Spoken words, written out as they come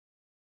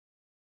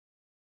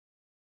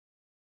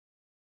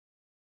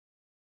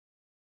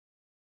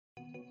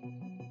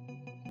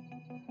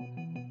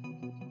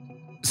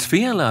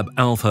Swelab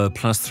Alfa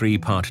Plus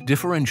 3-part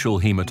differential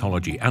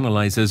hematology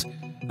analyzers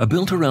are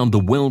built around the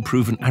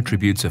well-proven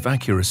attributes of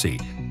accuracy,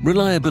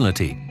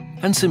 reliability,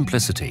 and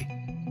simplicity.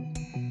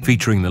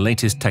 Featuring the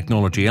latest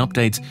technology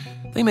updates,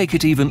 they make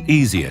it even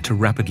easier to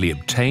rapidly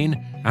obtain,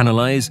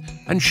 analyze,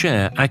 and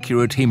share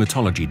accurate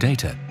hematology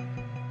data.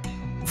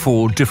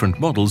 4 different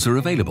models are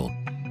available: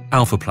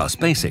 Alpha Plus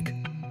Basic,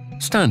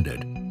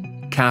 Standard,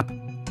 Cap,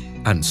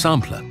 and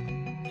Sampler.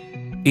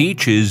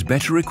 Each is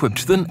better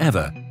equipped than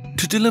ever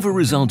to deliver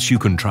results you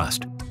can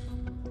trust.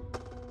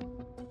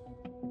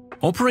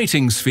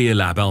 Operating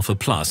Swelab Alfa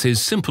Plus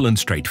is simple and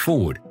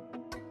straightforward.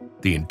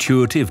 The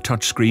intuitive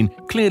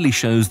touchscreen clearly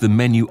shows the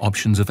menu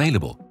options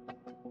available.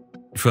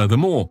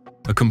 Furthermore,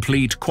 a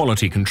complete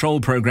quality control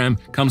program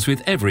comes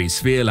with every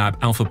Swelab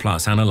Alfa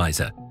Plus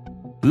analyzer.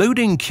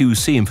 Loading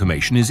QC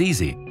information is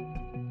easy.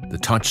 The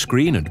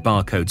touchscreen and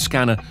barcode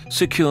scanner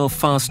secure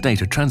fast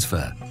data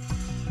transfer.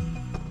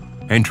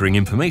 Entering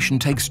information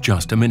takes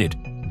just a minute,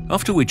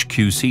 after which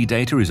QC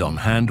data is on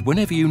hand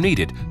whenever you need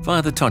it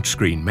via the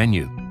touchscreen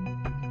menu.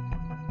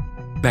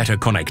 Better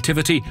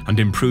connectivity and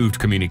improved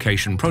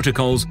communication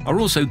protocols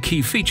are also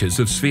key features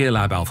of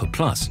Swelab Alfa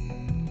Plus.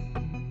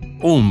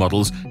 All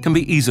models can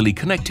be easily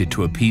connected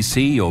to a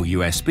PC or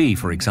USB,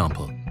 for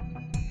example.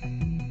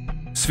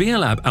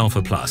 Swelab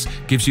Alfa Plus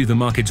gives you the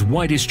market's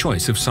widest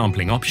choice of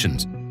sampling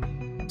options.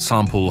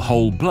 Sample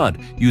whole blood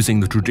using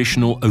the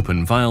traditional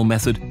open vial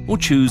method, or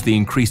choose the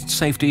increased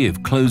safety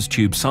of closed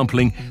tube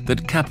sampling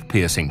that cap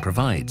piercing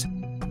provides.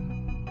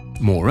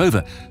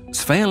 Moreover,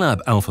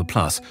 Swelab Alfa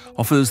Plus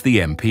offers the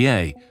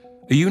MPA,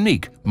 a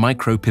unique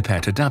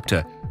micropipette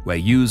adapter where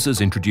users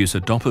introduce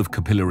a dot of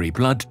capillary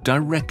blood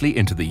directly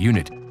into the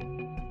unit.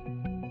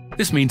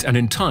 This means an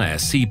entire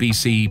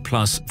CBC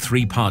plus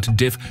 3-part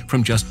diff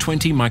from just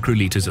 20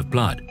 microliters of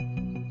blood.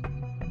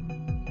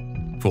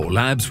 For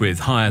labs with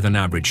higher than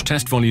average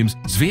test volumes,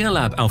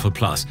 Swelab Alfa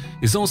Plus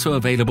is also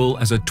available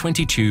as a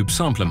 20-tube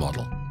sampler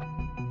model.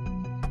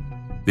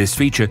 This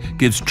feature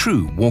gives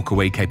true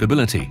walk-away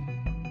capability.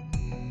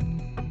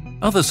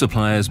 Other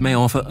suppliers may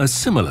offer a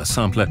similar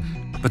sampler,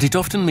 but it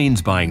often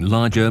means buying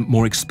larger,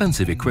 more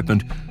expensive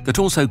equipment that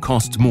also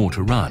costs more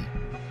to run.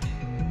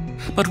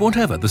 But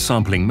whatever the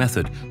sampling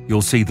method,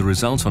 you'll see the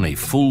results on a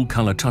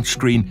full-color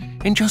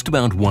touchscreen in just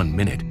about 1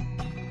 minute.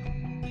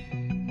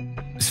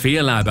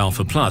 Swelab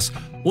Alfa Plus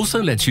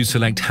also lets you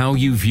select how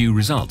you view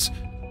results.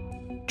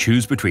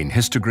 Choose between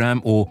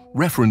histogram or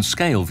reference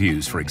scale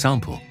views, for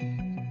example.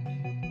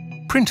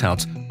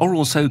 Printouts are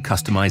also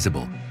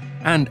customizable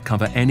and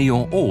cover any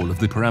or all of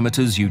the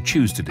parameters you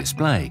choose to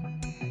display.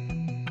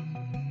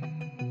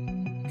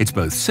 It's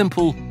both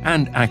simple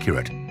and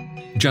accurate,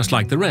 just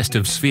like the rest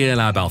of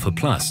Swelab Alfa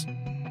Plus.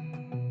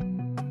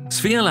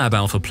 Swelab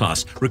Alfa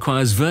Plus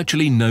requires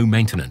virtually no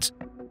maintenance.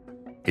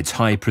 Its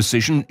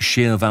high-precision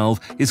shear valve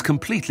is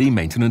completely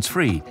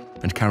maintenance-free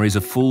and carries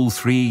a full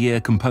 3-year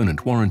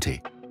component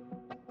warranty.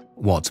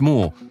 What's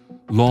more,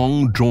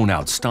 long,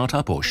 drawn-out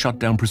startup or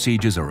shutdown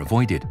procedures are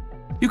avoided.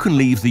 You can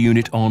leave the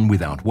unit on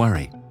without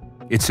worry.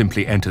 It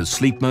simply enters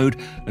sleep mode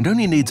and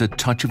only needs a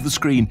touch of the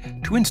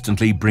screen to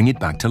instantly bring it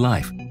back to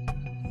life.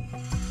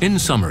 In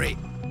summary,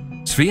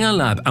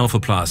 Swelab Alfa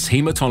Plus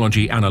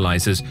hematology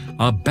analyzers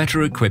are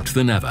better equipped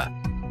than ever.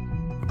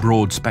 A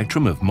broad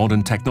spectrum of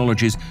modern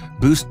technologies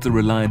boost the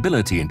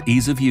reliability and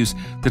ease of use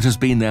that has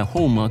been their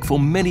hallmark for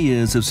many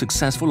years of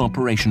successful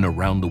operation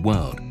around the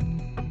world.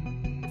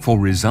 For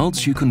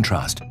results you can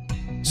trust,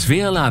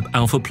 Swelab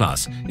Alfa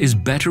Plus is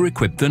better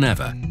equipped than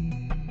ever.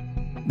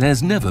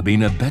 There's never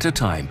been a better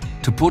time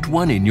to put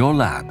one in your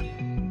lab.